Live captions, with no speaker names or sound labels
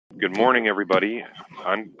Good morning, everybody.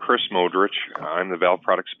 I'm Chris Modrich. I'm the valve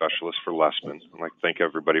product specialist for Lessman. I'd like to thank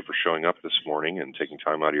everybody for showing up this morning and taking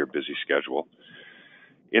time out of your busy schedule.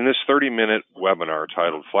 In this 30-minute webinar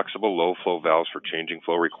titled Flexible Low Flow Valves for Changing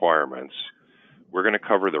Flow Requirements, we're going to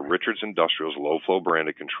cover the Richards Industrials Low Flow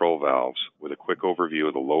branded control valves with a quick overview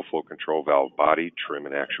of the low flow control valve body, trim,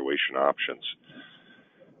 and actuation options.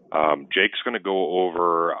 Jake's going to go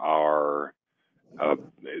over our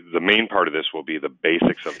the main part of this will be the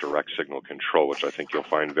basics of direct signal control, which I think you'll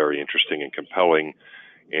find very interesting and compelling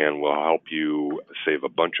and will help you save a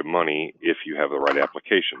bunch of money if you have the right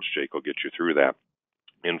applications. Jake will get you through that.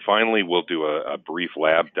 And finally, we'll do a brief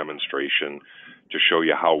lab demonstration to show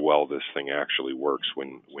you how well this thing actually works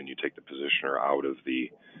when you take the positioner out of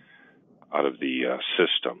the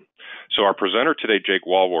system. So our presenter today, Jake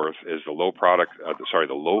Walroth, is the low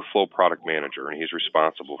flow product manager, and he's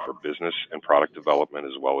responsible for business and product development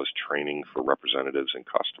as well as training for representatives and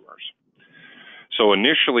customers. So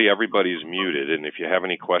initially, everybody's muted, and if you have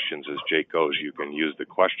any questions as Jake goes, you can use the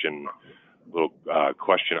question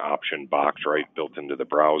option box right built into the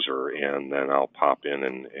browser, and then I'll pop in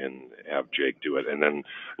and have Jake do it. And then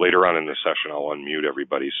later on in the session, I'll unmute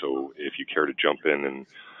everybody. So if you care to jump in and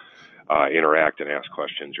interact and ask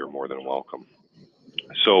questions, you're more than welcome.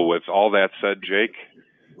 So with all that said, Jake,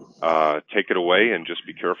 take it away and just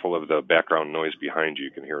be careful of the background noise behind you.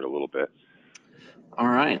 You can hear it a little bit. All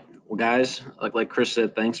right. Well, guys, like Chris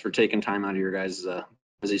said, thanks for taking time out of your guys'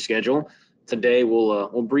 busy schedule. Today,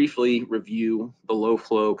 we'll briefly review the low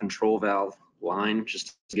flow control valve line,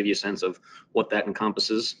 just to give you a sense of what that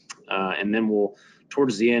encompasses. And then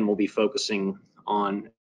towards the end, we'll be focusing on,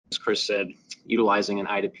 as Chris said, utilizing an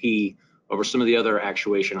I2P over some of the other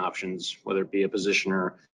actuation options, whether it be a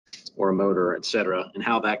positioner or a motor, et cetera, and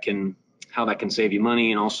how that can save you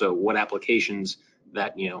money, and also what applications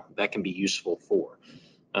that can be useful for.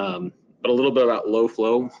 But a little bit about Low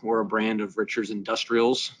Flow. We're a brand of Richards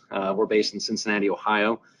Industrials. We're based in Cincinnati,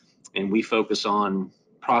 Ohio, and we focus on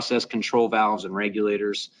process control valves and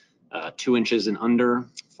regulators, 2 inches and under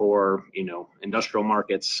for industrial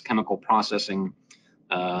markets, chemical processing,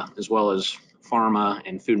 as well as pharma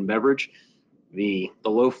and food and beverage. The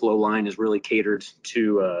low flow line is really catered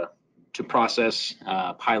to process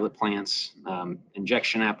pilot plants,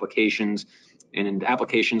 injection applications, and in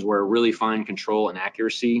applications where really fine control and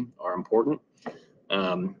accuracy are important.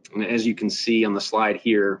 And as you can see on the slide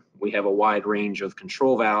here, we have a wide range of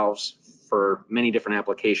control valves for many different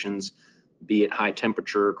applications, be it high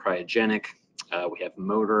temperature, cryogenic. We have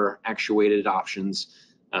motor actuated options,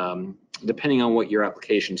 depending on what your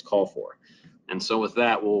applications call for. And so with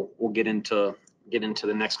that, we'll get into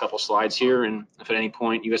the next couple slides here. And if at any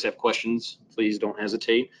point you guys have questions, please don't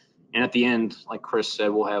hesitate. And at the end, like Chris said,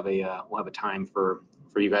 we'll have a time for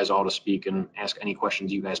you guys all to speak and ask any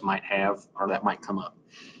questions you guys might have or that might come up.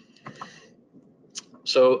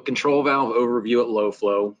 So control valve overview at Low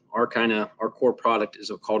Flow. Our core product is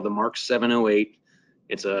called the Mark 708.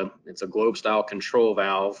 It's a globe style control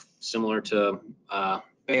valve, similar to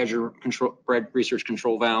Badger research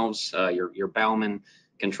control valves, your Baumann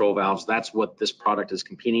control valves. That's what this product is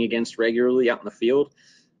competing against regularly out in the field.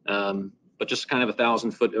 But just kind of a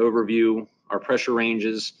 1,000-foot overview, our pressure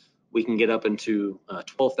ranges, we can get up into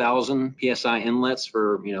 12,000 PSI inlets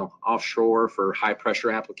for offshore for high pressure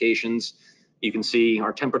applications. You can see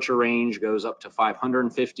our temperature range goes up to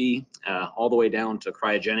 550, all the way down to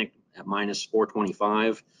cryogenic at minus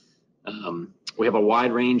 425. We have a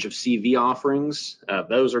wide range of CV offerings.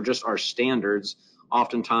 Those are just our standards.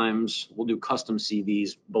 Oftentimes, we'll do custom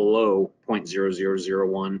CVs below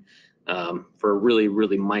 0.0001 for really,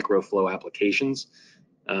 really micro flow applications.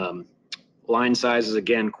 Line sizes,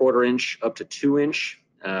 again, 1/4 inch up to 2 inch.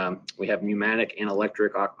 We have pneumatic and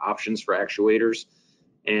electric options for actuators.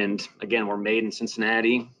 And again, we're made in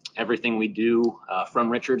Cincinnati. Everything we do from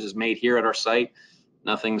Richards is made here at our site.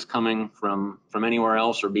 Nothing's coming from anywhere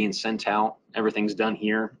else or being sent out. Everything's done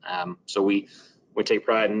here. So we take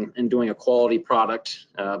pride in doing a quality product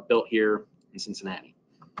built here in Cincinnati.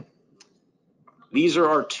 These are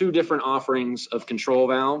our 2 different offerings of control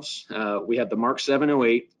valves. We have the Mark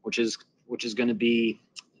 708, which is going to be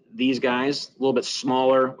these guys, a little bit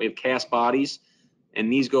smaller. We have cast bodies,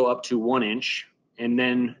 and these go up to 1 inch. And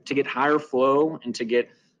then to get higher flow and to get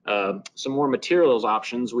some more materials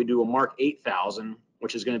options, we do a Mark 8000,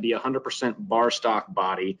 which is going to be 100% bar stock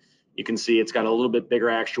body. You can see it's got a little bit bigger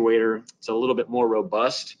actuator. It's a little bit more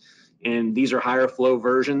robust. And these are higher flow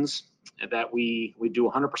versions that we do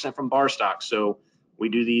 100% from bar stock. So we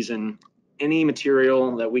do these in any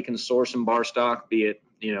material that we can source in bar stock, be it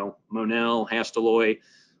Monel, Hastelloy,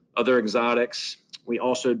 other exotics. We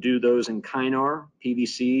also do those in Kynar,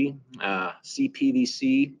 PVC,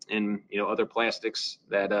 CPVC, and other plastics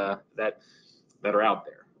that are out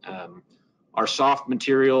there. Our soft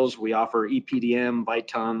materials, we offer EPDM,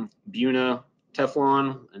 Viton, Buna,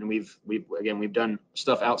 Teflon, and we've done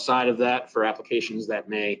stuff outside of that for applications that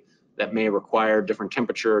may require different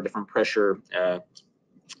temperature, different pressure,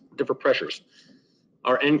 different pressures.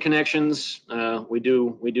 Our end connections, we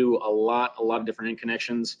do a lot of different end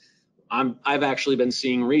connections. I've actually been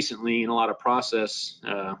seeing recently in a lot of process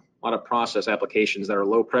applications that are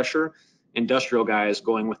low pressure, industrial guys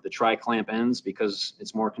going with the tri-clamp ends because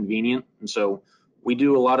it's more convenient. And so we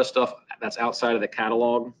do a lot of stuff that's outside of the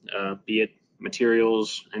catalog, be it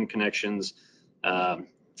materials and connections,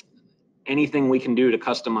 anything we can do to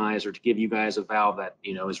customize or to give you guys a valve that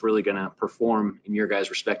is really going to perform in your guys'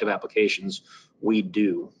 respective applications, we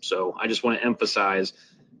do. So I just want to emphasize,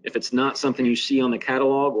 if it's not something you see on the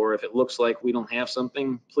catalog, or if it looks like we don't have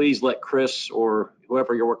something, please let Chris or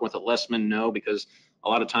whoever you're working with at Lessman know, because a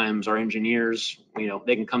lot of times our engineers,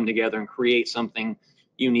 they can come together and create something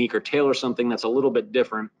unique or tailor something that's a little bit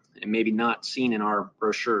different and maybe not seen in our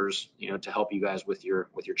brochures, to help you guys with your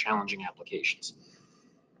challenging applications.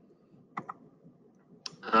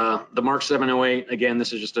 The Mark 708, again,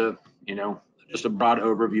 this is just a broad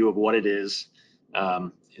overview of what it is.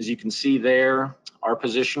 As you can see there, our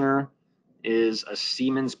positioner is a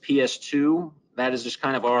Siemens PS2. That is just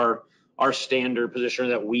kind of our standard positioner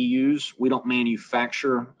that we use. We don't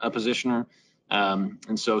manufacture a positioner,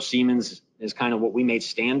 and so Siemens is kind of what we made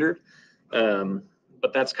standard.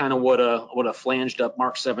 But that's kind of what a flanged up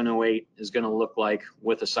Mark 708 is going to look like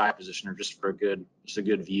with a side positioner, just for a good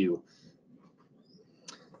view.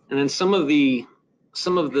 And then some of the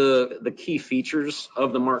key features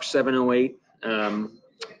of the Mark 708.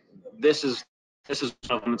 This is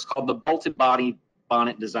it's called the bolted body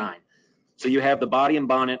bonnet design. So you have the body and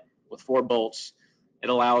bonnet with 4 bolts. It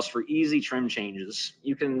allows for easy trim changes.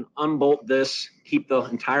 You can unbolt this, keep the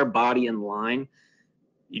entire body in line.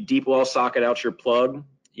 You deep well socket out your plug.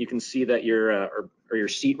 You can see that your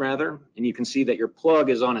seat rather, and you can see that your plug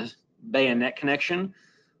is on a bayonet connection.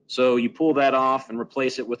 So you pull that off and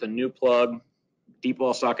replace it with a new plug, deep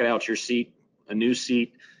well socket out your seat, a new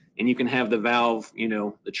seat, and you can have the valve,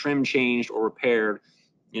 the trim changed or repaired,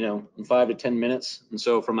 in 5 to 10 minutes. And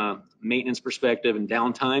so from a maintenance perspective and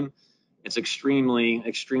downtime, it's extremely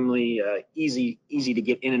easy to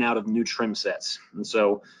get in and out of new trim sets. And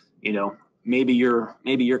so, maybe your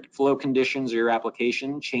flow conditions or your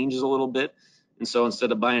application changes a little bit. And so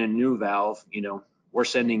instead of buying a new valve, we're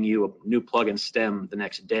sending you a new plug and stem the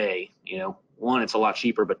next day. One, it's a lot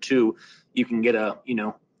cheaper, but 2, you can get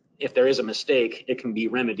if there is a mistake, it can be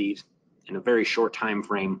remedied in a very short time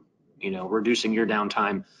frame, reducing your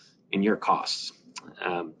downtime and your costs.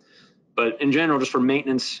 But in general, just for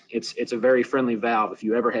maintenance, it's a very friendly valve. If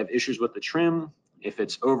you ever have issues with the trim, if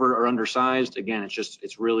it's over or undersized, again,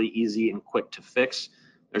 it's really easy and quick to fix.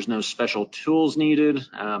 There's no special tools needed,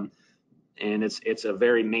 and it's a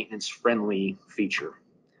very maintenance friendly feature.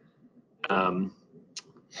 Let's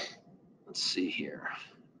see here.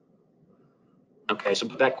 Okay, so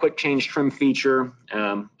that quick change trim feature,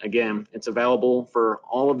 again, it's available for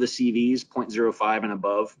all of the CVs 0.05 and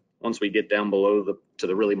above. Once we get down below to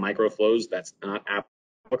the really micro flows, that's not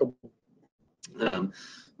applicable.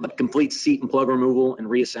 But complete seat and plug removal and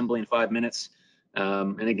reassembly in 5 minutes.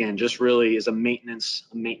 And again, just really is a maintenance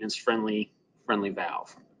friendly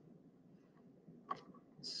valve.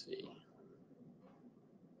 Let's see.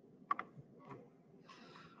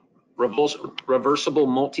 Reversible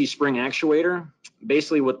multi-spring actuator.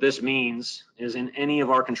 Basically what this means is in any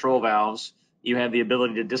of our control valves, you have the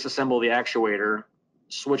ability to disassemble the actuator,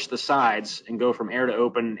 switch the sides, and go from air to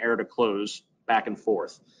open, air to close, back and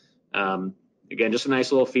forth. Again, just a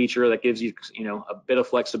nice little feature that gives you, a bit of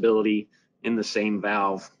flexibility in the same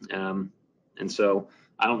valve. And so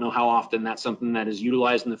I don't know how often that's something that is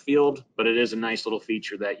utilized in the field, but it is a nice little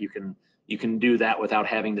feature that you can do that without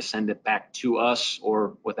having to send it back to us,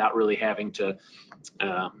 or without really having to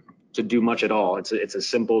do much at all. It's a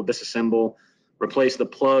simple disassemble, replace the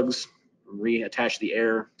plugs, reattach the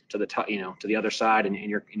air to the top, to the other side, and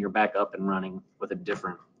you're back up and running with a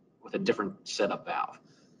different setup valve.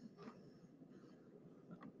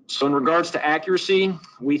 So in regards to accuracy,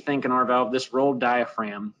 we think in our valve, this rolled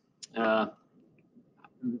diaphragm,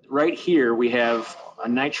 right here we have a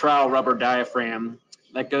nitrile rubber diaphragm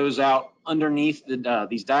that goes out underneath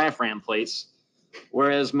these diaphragm plates,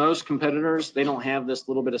 whereas most competitors, they don't have this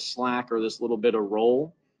little bit of slack or this little bit of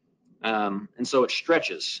roll. And so it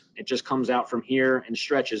stretches. It just comes out from here and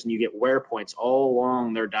stretches, and you get wear points all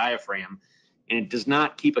along their diaphragm. and it does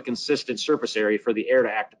not keep a consistent surface area for the air to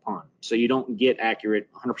act upon. So you don't get 100%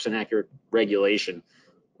 accurate regulation.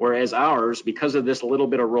 Whereas ours, because of this little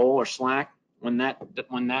bit of roll or slack, when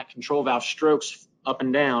that control valve strokes up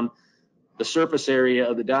and down, the surface area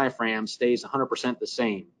of the diaphragm stays 100% the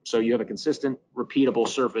same. So you have a consistent, repeatable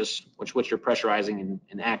surface, which you're pressurizing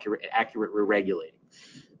and accurate regulating.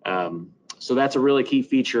 So that's a really key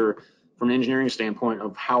feature from an engineering standpoint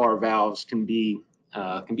of how our valves can be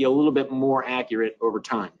a little bit more accurate over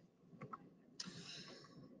time.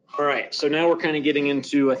 All right, so now we're kind of getting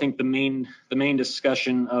into, I think, the main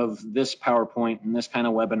discussion of this PowerPoint and this kind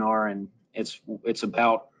of webinar, and it's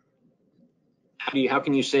about how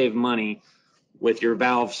can you save money with your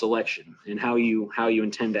valve selection and how you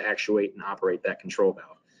intend to actuate and operate that control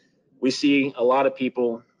valve. We see a lot of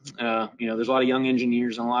people, there's a lot of young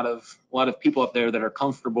engineers and a lot of people up there that are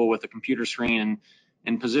comfortable with the computer screen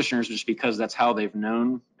and positioners just because that's how they've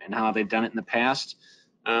known and how they've done it in the past.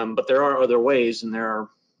 But there are other ways, and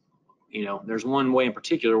there's one way in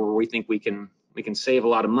particular where we think we can save a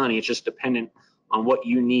lot of money. It's just dependent on what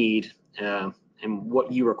you need and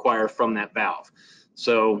what you require from that valve.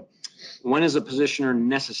 So when is a positioner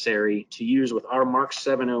necessary to use with our Mark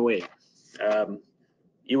 708?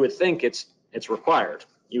 You would think it's required.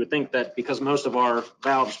 You would think that because most of our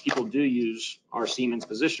valves, people do use our Siemens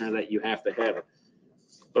positioner, that you have to have it.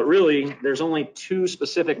 But really, there's only two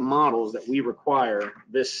specific models that we require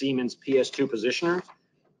this Siemens PS2 positioner,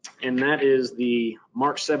 and that is the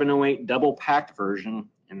Mark 708 double packed version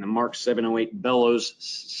and the Mark 708 bellows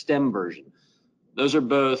stem version. Those are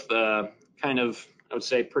both kind of, I would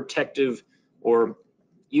say, protective or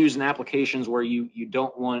used in applications where you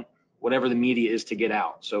don't want whatever the media is to get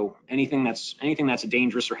out. So anything that's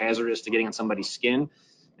dangerous or hazardous to getting on somebody's skin.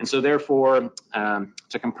 And so therefore,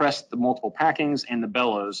 to compress the multiple packings and the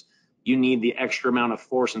bellows, you need the extra amount of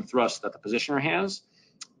force and thrust that the positioner has.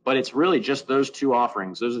 But it's really just those two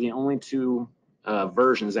offerings. Those are the only two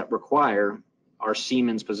versions that require our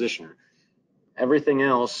Siemens positioner. Everything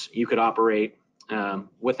else you could operate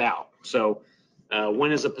without. So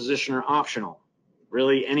when is a positioner optional?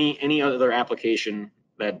 Really, any other application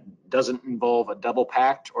that doesn't involve a double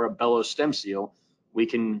packed or a bellows stem seal, we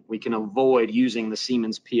can avoid using the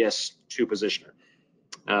Siemens PS2 positioner.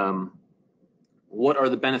 What are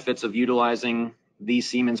the benefits of utilizing these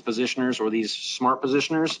Siemens positioners or these smart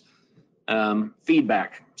positioners?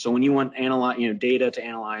 Feedback. So when you want data to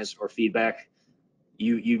analyze or feedback,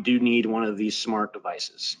 you do need one of these smart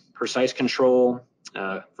devices. Precise control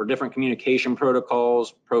for different communication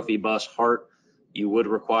protocols, Profibus, HART, you would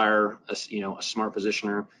require a smart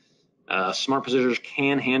positioner. Smart positioners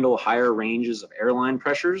can handle higher ranges of airline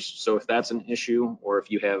pressures. So if that's an issue, or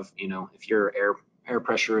if you have, if your air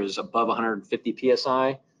pressure is above 150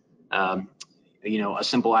 psi, a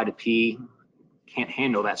simple I2P can't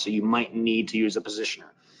handle that. So you might need to use a positioner.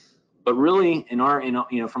 But really,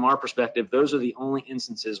 from our perspective, those are the only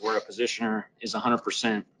instances where a positioner is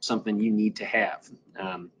 100% something you need to have.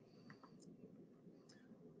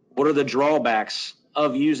 What are the drawbacks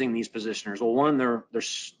of using these positioners? Well, one, they're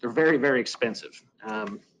very, very expensive.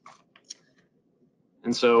 And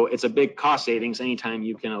so it's a big cost savings anytime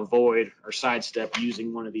you can avoid or sidestep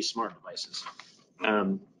using one of these smart devices.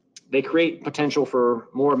 They create potential for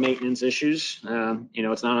more maintenance issues.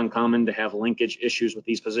 It's not uncommon to have linkage issues with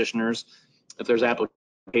these positioners. If there's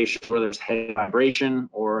applications where there's heavy vibration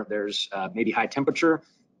or there's maybe high temperature,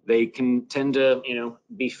 they can tend to,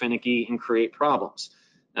 be finicky and create problems.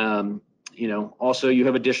 Also you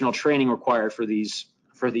have additional training required for these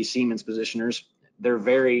Siemens positioners. They're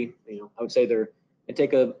very, I would say they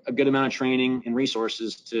take a good amount of training and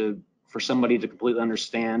resources for somebody to completely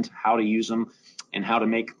understand how to use them and how to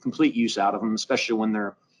make complete use out of them, especially when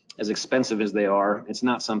they're as expensive as they are. It's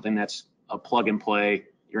not something that's a plug and play.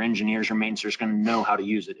 Your engineers or maintenance are going to know how to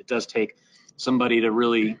use it. It does take somebody to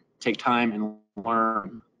really take time and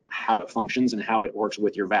learn how it functions and how it works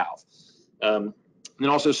with your valve. And then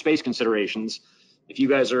also space considerations. If you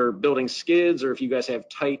guys are building skids, or if you guys have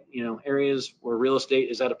tight, areas where real estate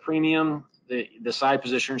is at a premium, the side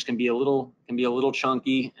positioners can be a little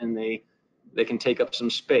chunky, and they can take up some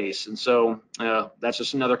space. And so that's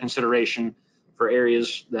just another consideration for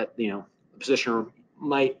areas that the positioner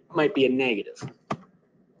might be a negative.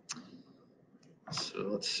 So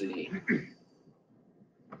let's see.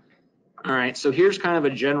 All right, so here's kind of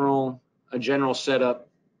a general setup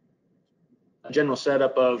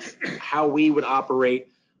of how we would operate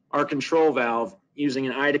our control valve using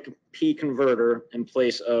an I to P converter in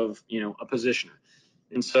place of a positioner.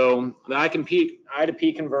 And so the I to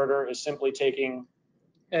P converter is simply taking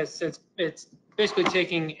it's basically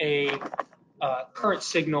taking a current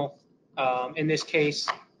signal In this case,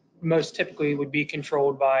 most typically would be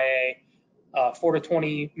controlled by a 4 to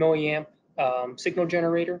 20 milliamp signal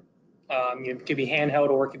generator. It could be handheld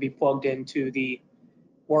or it could be plugged into the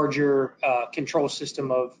larger control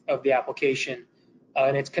system of the application.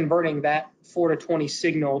 And it's converting that 4 to 20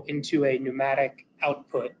 signal into a pneumatic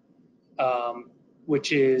output,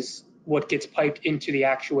 which is what gets piped into the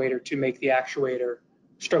actuator to make the actuator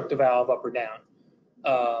stroke the valve up or down.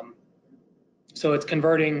 So it's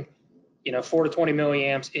converting 4 to 20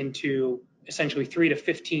 milliamps into essentially 3 to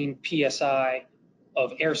 15 psi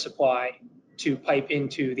of air supply to pipe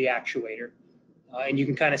into the actuator. And you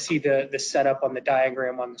can kind of see the setup on the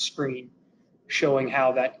diagram on the screen showing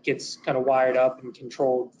how that gets kind of wired up and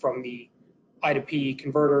controlled from the I to P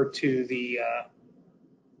converter to the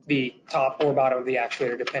top or bottom of the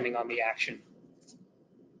actuator, depending on the action.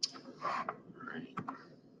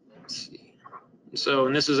 Let's see. So,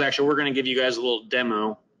 and this is actually, we're going to give you guys a little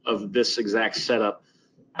demo of this exact setup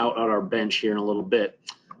out on our bench here in a little bit.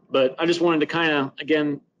 But I just wanted to kind of,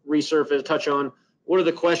 again, resurface, touch on what are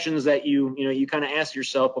the questions that you kind of ask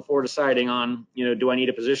yourself before deciding on, do I need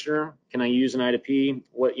a positioner? Can I use an I to P?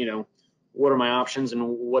 What are my options and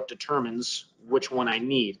what determines which one I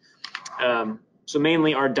need? So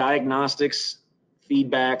mainly our diagnostics,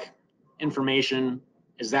 feedback, information,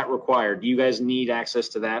 is that required? Do you guys need access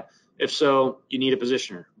to that? If so, you need a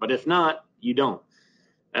positioner, but if not, you don't.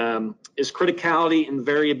 Is criticality and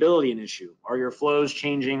variability an issue? Are your flows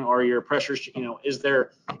changing? Are your pressures,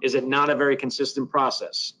 is it not a very consistent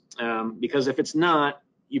process? Because if it's not,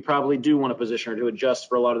 you probably do want a positioner to adjust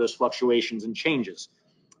for a lot of those fluctuations and changes.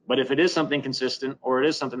 But if it is something consistent, or it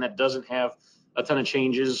is something that doesn't have a ton of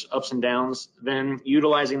changes, ups and downs, then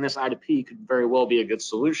utilizing this I to P could very well be a good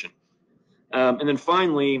solution. And then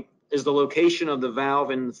finally, is the location of the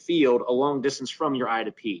valve in the field a long distance from your I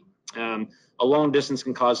to P? A long distance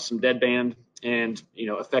can cause some deadband and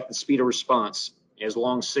affect the speed of response, as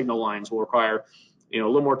long signal lines will require a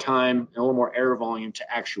little more time and a little more air volume to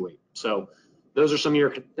actuate. So those are some of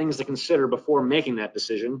your things to consider before making that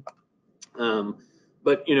decision.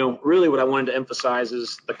 But really what I wanted to emphasize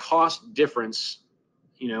is the cost difference.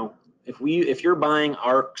 If you're buying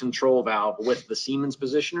our control valve with the Siemens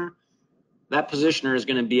positioner, that positioner is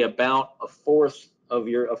going to be about a fourth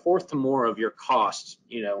to more of your cost,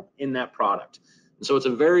 in that product. And so it's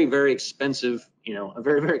a very, very expensive, a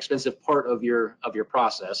very, very expensive part of your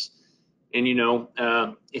process. And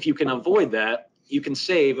if you can avoid that, you can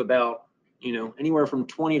save about anywhere from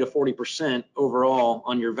 20 to 40% overall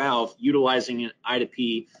on your valve utilizing an I to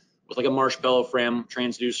P with like a Marsh bellow frame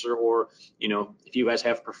transducer, or if you guys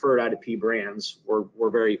have preferred I to P brands, we're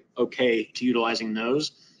very okay to utilizing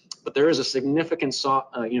those. But there is a significant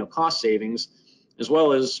cost savings, as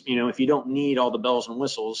well as if you don't need all the bells and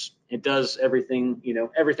whistles, it does everything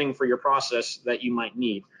everything for your process that you might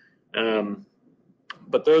need.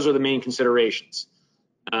 But those are the main considerations.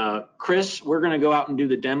 Chris, we're going to go out and do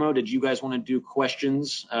the demo. Did you guys want to do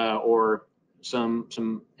questions or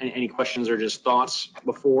any questions or just thoughts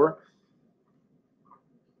before?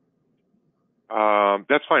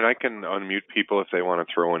 That's fine. I can unmute people if they want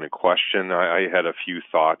to throw in a question. I had a few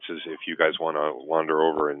thoughts, as if you guys want to wander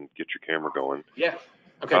over and get your camera going. Yeah.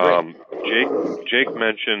 Okay, great. Jake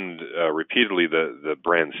mentioned repeatedly the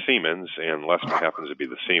brand Siemens, and Lessman happens to be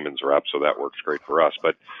the Siemens rep, so that works great for us.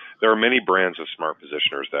 But there are many brands of smart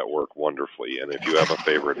positioners that work wonderfully, and if you have a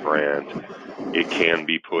favorite brand, it can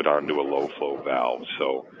be put onto a low flow valve.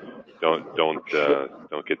 So don't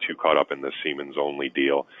get too caught up in the Siemens only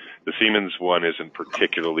deal. The Siemens one isn't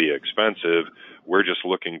particularly expensive. We're just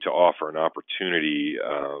looking to offer an opportunity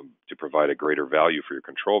to provide a greater value for your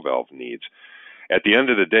control valve needs. At the end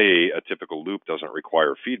of the day, a typical loop doesn't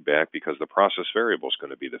require feedback because the process variable is going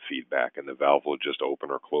to be the feedback, and the valve will just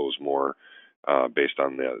open or close more based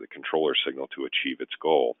on the controller signal to achieve its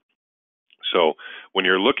goal. So when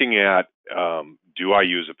you're looking at do I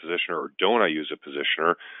use a positioner or don't I use a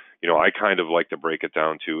positioner, I kind of like to break it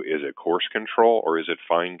down to, is it coarse control or is it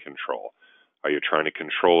fine control? Are you trying to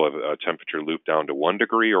control a temperature loop down to 1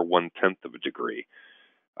 degree or 1/10 of a degree?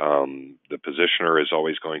 The positioner is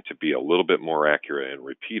always going to be a little bit more accurate and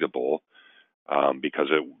repeatable because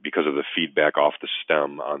of the feedback off the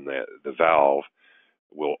stem on the valve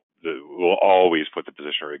will always put the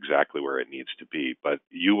positioner exactly where it needs to be. But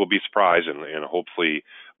you will be surprised, and hopefully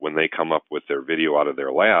when they come up with their video out of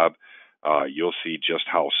their lab, you'll see just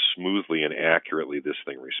how smoothly and accurately this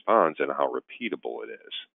thing responds and how repeatable it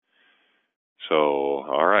is. So,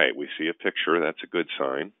 all right, we see a picture. That's a good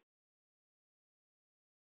sign.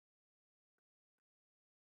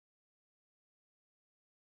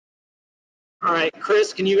 All right,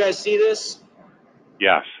 Chris, can you guys see this?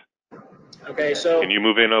 Yes. Okay, so Can you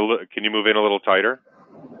move in a little tighter?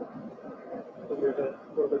 A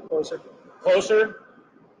little bit closer. closer.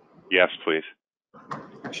 Yes, please.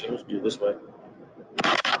 Actually, let's do it this way.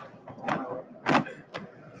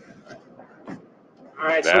 All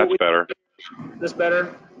right, so That's better. this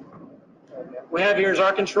better. We have here is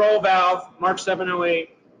our control valve, Mark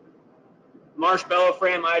 708, Marsh bellow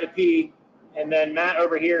frame I to P, and then Matt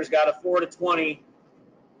over here has got a 4 to 20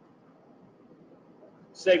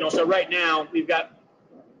 signal. So right now we've got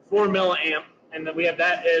 4 milliamp, and then we have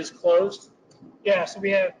that is closed. Yeah, so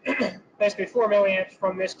we have basically 4 milliamps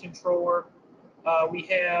from this controller. We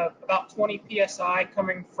have about 20 psi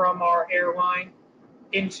coming from our air line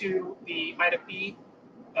into the I to P.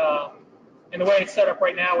 And the way it's set up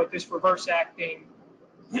right now with this reverse acting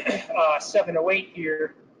 708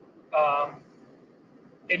 here,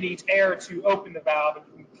 it needs air to open the valve. And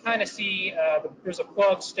you can kind of see there's a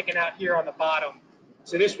plug sticking out here on the bottom.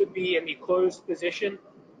 So this would be in the closed position.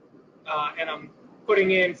 And I'm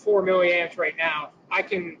putting in 4 milliamps right now. I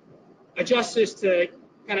can adjust this to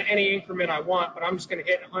kind of any increment I want, but I'm just going to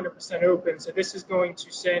hit 100% open. So this is going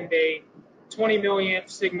to send a 20 milliamp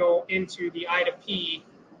signal into the I to P,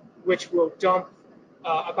 which will dump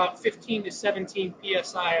about 15 to 17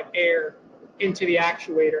 psi of air into the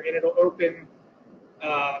actuator, and it'll open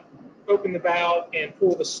the valve and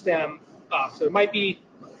pull the stem up. So it might be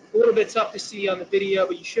a little bit tough to see on the video,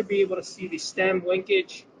 but you should be able to see the stem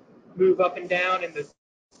linkage move up and down, and the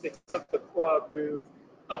plug move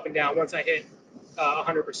up and down once I hit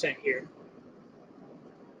 100% here.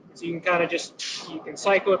 So you can kind of you can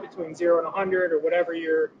cycle it between 0 and 100 or whatever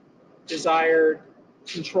your desired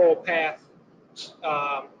control path,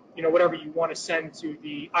 whatever you want to send to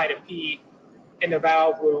the I to P, and the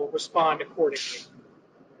valve will respond accordingly.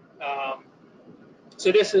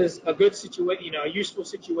 So this is a good situation, a useful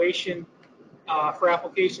situation for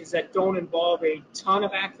applications that don't involve a ton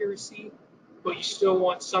of accuracy, but you still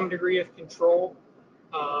want some degree of control.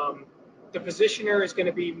 The positioner is going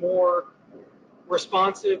to be more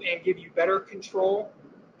responsive and give you better control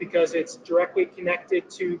because it's directly connected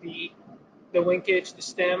to the linkage, the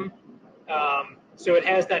stem. So it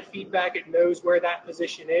has that feedback. It knows where that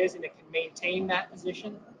position is, and it can maintain that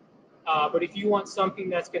position. But if you want something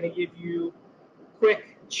that's going to give you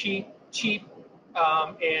quick, cheap,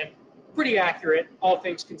 and pretty accurate, all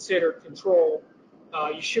things considered, control,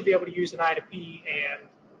 you should be able to use an I to P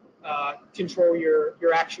and control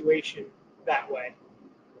your actuation that way.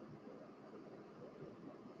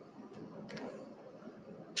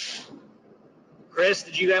 Chris,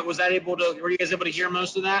 were you guys able to hear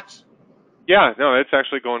most of that? Yeah, no, it's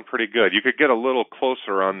actually going pretty good. You could get a little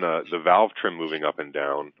closer on the valve trim moving up and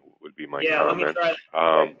down would be my comment. Let me try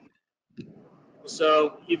that.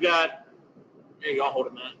 So you've got, there you go, I'll hold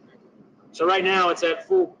it, Matt. So right now it's at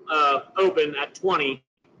full open at 20.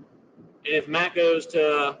 And if Matt goes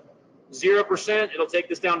to 0%, it'll take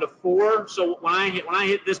this down to 4. So when I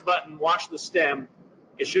hit this button, watch the stem,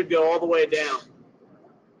 it should go all the way down.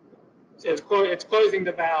 So it's closing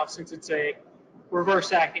the valve since it's a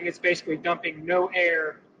reverse acting. It's basically dumping no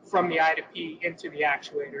air from the I to P into the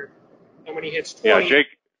actuator. And when he hits 20... Yeah,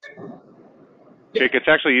 Jake, it's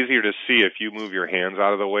actually easier to see if you move your hands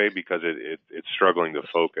out of the way because it's struggling to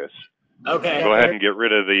focus. Okay. Go ahead and get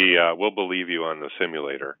rid of the we'll believe you on the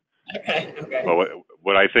simulator. Okay. But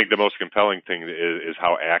what I think the most compelling thing is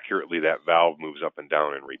how accurately that valve moves up and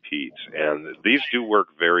down and repeats. And these do work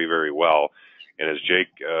very, very well. And as Jake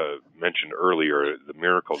mentioned earlier, the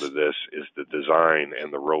miracle to this is the design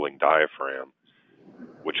and the rolling diaphragm,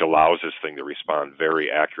 which allows this thing to respond very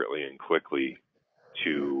accurately and quickly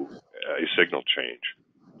to a signal change.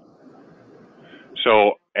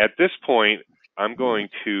 So at this point, I'm going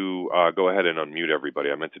to go ahead and unmute everybody.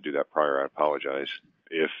 I meant to do that prior. I apologize.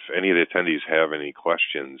 If any of the attendees have any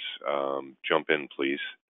questions, jump in, please.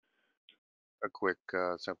 A quick,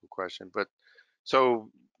 simple question. But so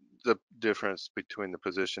the difference between the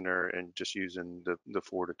positioner and just using the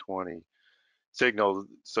 4 to 20 signal,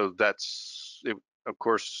 so that's it. Of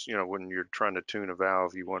course, when you're trying to tune a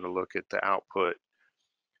valve, you want to look at the output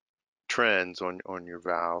trends on your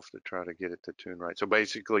valve to try to get it to tune right. So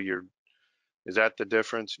basically, is that the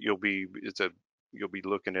difference? You'll be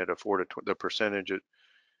looking at the percentage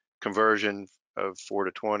conversion of 4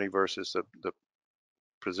 to 20 versus the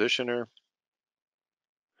positioner.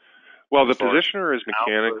 Well, the positioner is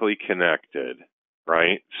mechanically connected,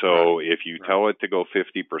 right? So if you tell it to go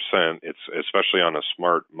 50%, it's especially on a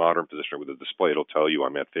smart modern positioner with a display, it'll tell you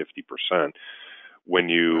I'm at 50%. When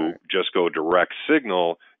you just go direct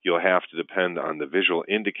signal, you'll have to depend on the visual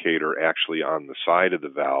indicator actually on the side of the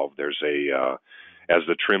valve. There's as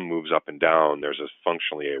the trim moves up and down, there's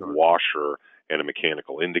functionally a washer and a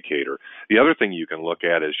mechanical indicator. The other thing you can look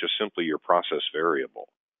at is just simply your process variable.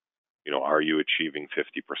 Are you achieving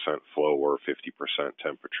 50% flow or 50%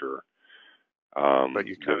 temperature? But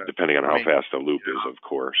depending on how fast the loop is, of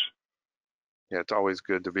course. Yeah, it's always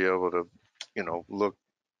good to be able to, look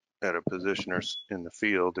at a positioner in the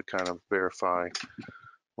field to kind of verify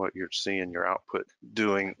what you're seeing your output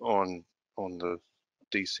doing on the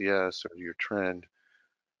DCS or your trend.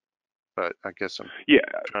 But I guess I'm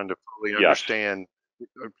trying to fully understand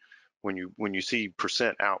when you see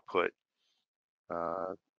percent output,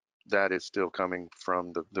 that is still coming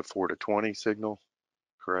from the 4 to 20 signal,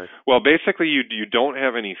 correct? Well, basically you don't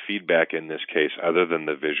have any feedback in this case other than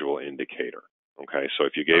the visual indicator. Okay, so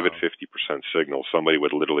if you gave it 50% signal, somebody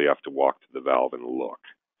would literally have to walk to the valve and look,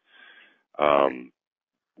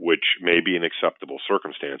 which may be in acceptable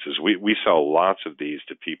circumstances. We sell lots of these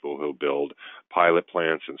to people who build pilot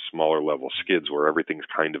plants and smaller level skids where everything's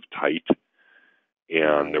kind of tight,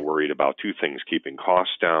 and they're worried about two things: keeping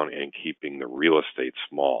costs down and keeping the real estate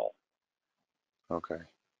small. Okay,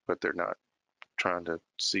 but they're not trying to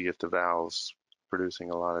see if the valve's producing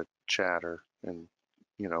a lot of chatter and,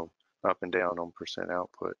 up and down on percent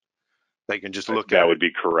output. They can just look at it. That would be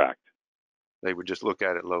correct. They would just look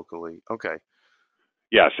at it locally. Okay.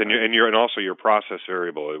 Yes, and also your process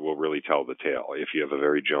variable, it will really tell the tale. If you have a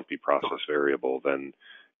very jumpy process variable, then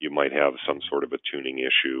you might have some sort of a tuning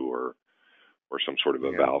issue or some sort of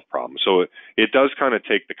a valve problem. So it does kind of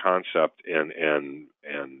take the concept and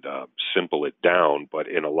simple it down, but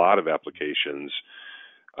in a lot of applications,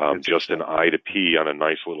 just an I to P on a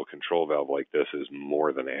nice little control valve like this is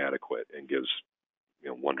more than adequate and gives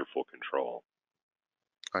wonderful control.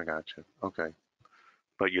 I got you. Okay,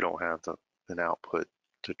 but you don't have an output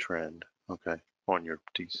to trend, okay, on your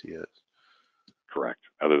DCS. Correct.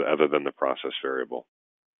 Other than the process variable.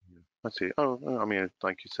 I see. Oh, I mean,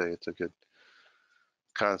 like you say, it's a good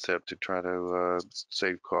concept to try to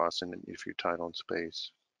save costs, and if you're tight on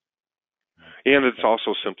space. And it's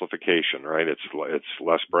also simplification, right? It's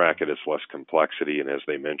less bracket, it's less complexity, and as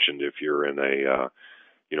they mentioned, if you're in a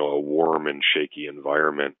warm and shaky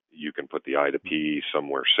environment, you can put the I to P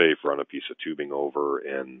somewhere safe, run a piece of tubing over,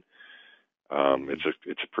 and it's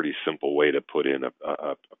a pretty simple way to put in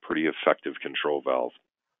a pretty effective control valve.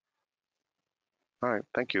 All right,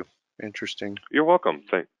 thank you. Interesting. You're welcome.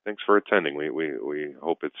 Thanks for attending. We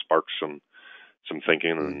hope it sparks some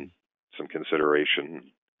thinking and some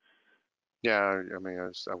consideration. Yeah, I mean,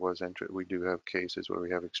 I was interested. We do have cases where we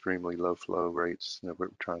have extremely low flow rates that we're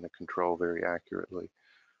trying to control very accurately.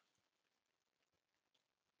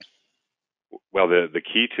 Well, the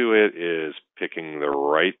key to it is picking the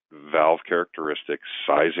right valve characteristics,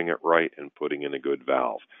 sizing it right, and putting in a good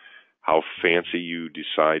valve. How fancy you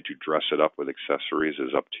decide to dress it up with accessories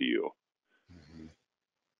is up to you.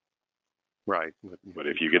 Right. But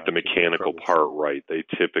if you get the mechanical part right, they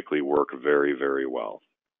typically work very, very well.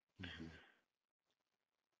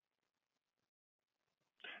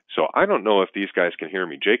 So I don't know if these guys can hear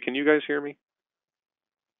me. Jake, can you guys hear me?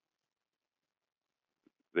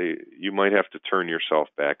 You might have to turn yourself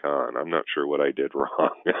back on. I'm not sure what I did wrong.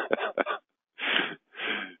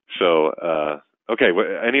 So, okay.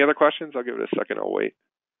 Any other questions? I'll give it a second. I'll wait.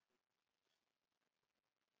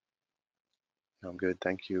 I'm good.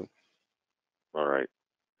 Thank you. All right.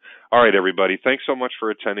 All right, everybody. Thanks so much for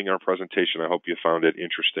attending our presentation. I hope you found it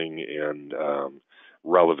interesting and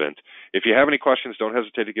relevant. If you have any questions, don't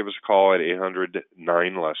hesitate to give us a call at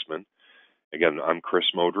 800-9-LESSMAN. Again, I'm Chris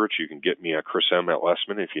Modrich. You can get me at Chris M. at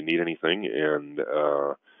Lessman if you need anything. And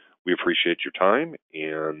we appreciate your time.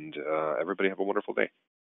 And everybody have a wonderful day.